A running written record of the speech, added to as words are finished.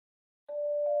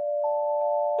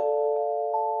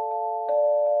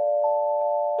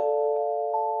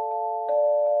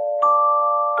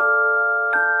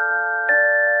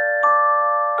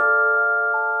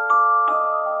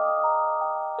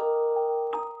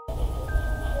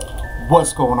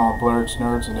What's going on, Blerds,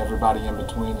 Nerds, and everybody in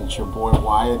between? It's your boy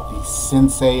Wyatt, the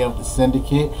sensei of the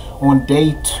syndicate, on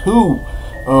day 2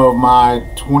 of my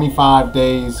 25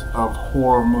 days of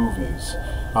horror movies.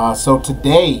 So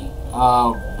today,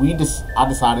 I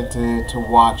decided to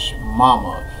watch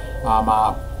Mama.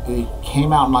 It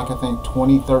came out in I think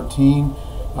 2013.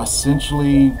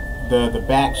 Essentially, the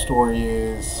backstory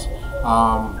is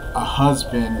a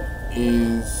husband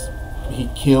he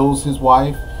kills his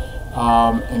wife.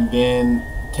 And then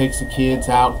takes the kids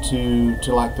out to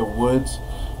like the woods,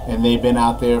 and they've been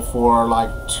out there for like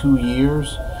 2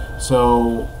 years.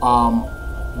 So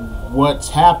what's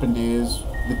happened is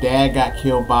the dad got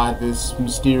killed by this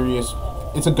mysterious,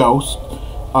 it's a ghost,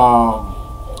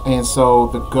 and so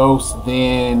the ghost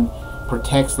then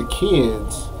protects the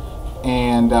kids,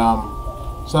 and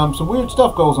some weird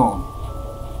stuff goes on.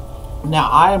 Now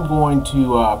I am going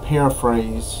to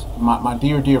paraphrase my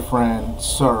dear friend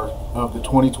Sir of the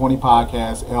 2020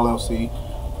 podcast, LLC.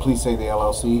 Please say the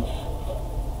LLC.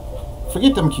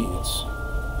 Forget them kids.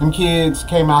 Them kids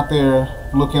came out there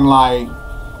looking like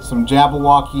some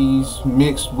Jabberwockies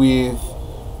mixed with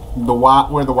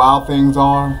where the wild things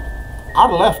are. I'd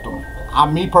have left them.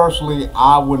 Me personally,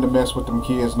 I wouldn't have messed with them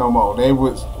kids no more. They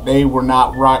were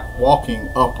not walking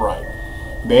upright.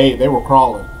 They were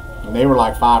crawling, and they were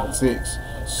like 5 and 6.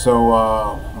 So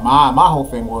my whole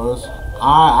thing was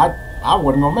I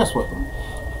wasn't gonna mess with them.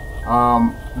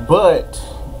 But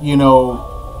you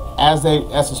know, as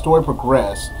the story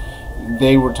progressed,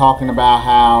 they were talking about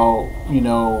how, you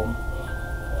know,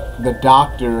 the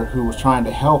doctor who was trying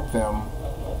to help them,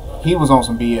 he was on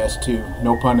some BS too,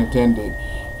 no pun intended.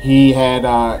 He had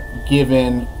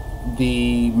given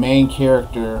the main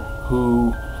character,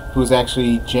 who's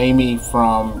actually Jamie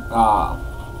from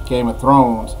Game of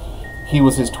Thrones, he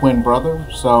was his twin brother.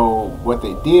 So what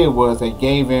they did was they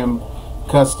gave him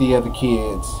custody of the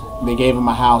kids. They gave him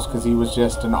a house because he was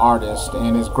just an artist,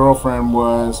 and his girlfriend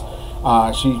was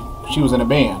she was in a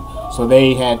band. So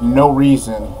they had no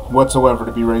reason whatsoever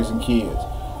to be raising kids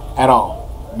at all,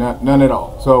 none at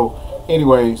all. So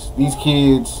anyways, these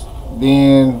kids,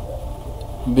 then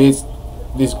this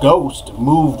ghost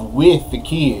moved with the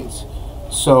kids.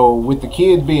 So with the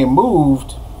kids being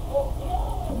moved,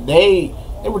 they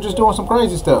were just doing some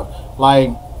crazy stuff.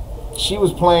 Like, she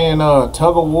was playing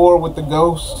tug of war with the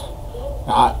ghost.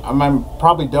 I mean,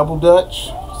 probably double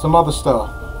dutch, some other stuff.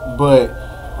 But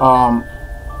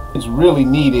it's really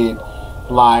needed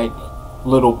like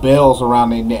little bells around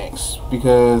their necks,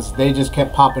 because they just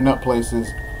kept popping up places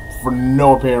for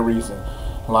no apparent reason.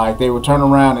 Like, they would turn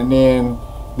around and then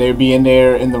they'd be in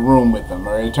there in the room with them,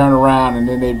 or they'd turn around and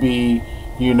then they'd be,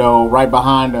 you know, right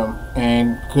behind them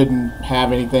and couldn't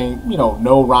have anything, you know,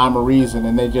 no rhyme or reason,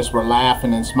 and they just were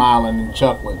laughing and smiling and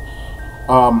chuckling.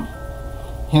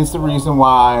 Hence the reason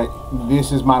why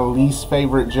this is my least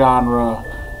favorite genre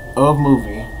of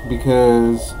movie,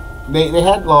 because they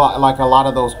had like a lot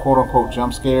of those quote-unquote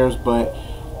jump scares. But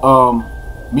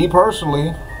me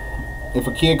personally, if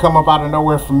a kid come up out of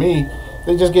nowhere for me,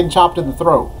 they just getting chopped in the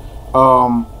throat.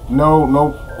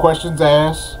 No questions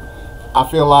asked. I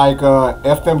feel like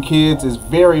F Them Kids is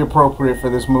very appropriate for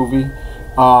this movie,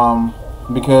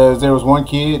 because there was one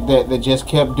kid that just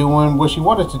kept doing what she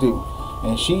wanted to do,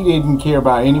 and she didn't care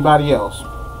about anybody else.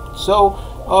 So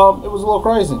it was a little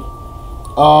crazy.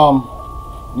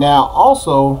 Now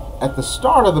also, at the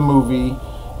start of the movie,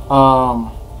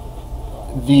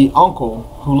 the uncle,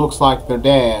 who looks like their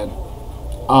dad,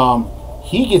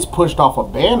 he gets pushed off a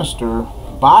banister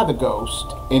by the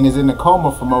ghost and is in a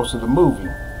coma for most of the movie.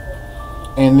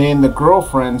 And then the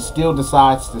girlfriend still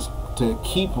decides to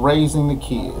keep raising the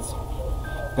kids.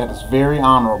 That is very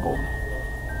honorable.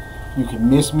 You can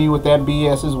miss me with that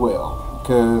BS as well,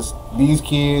 because these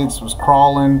kids was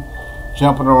crawling,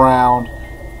 jumping around.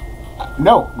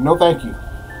 No thank you.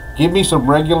 Give me some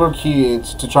regular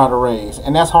kids to try to raise,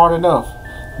 and that's hard enough.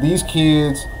 These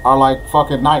kids are like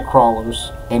fucking night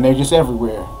crawlers, and they're just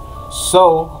everywhere.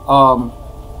 So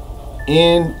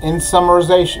in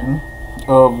summarization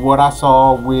of what I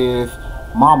saw with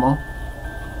Mama,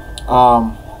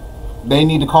 they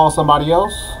need to call somebody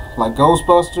else, like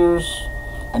Ghostbusters,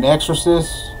 an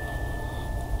exorcist.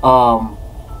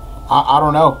 I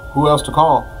don't know who else to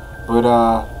call, but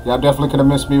y'all definitely could have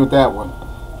missed me with that one.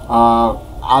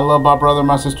 I love my brother and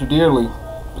my sister dearly,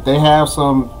 but they have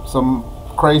some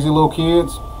crazy little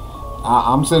kids.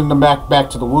 I'm sending them back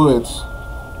to the woods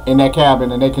in that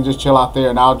cabin, and they can just chill out there,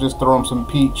 and I'll just throw them some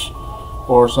peach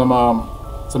or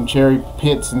some cherry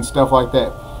pits and stuff like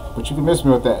that. But you can miss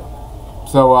me with that.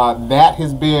 So that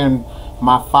has been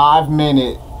my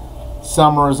 5-minute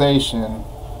summarization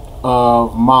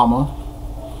of Mama.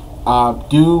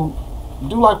 Do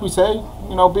do like we say,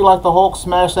 you know, be like the Hulk,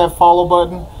 smash that follow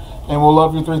button, and we'll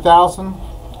love you 3000.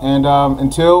 And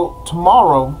until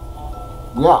tomorrow,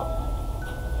 we out.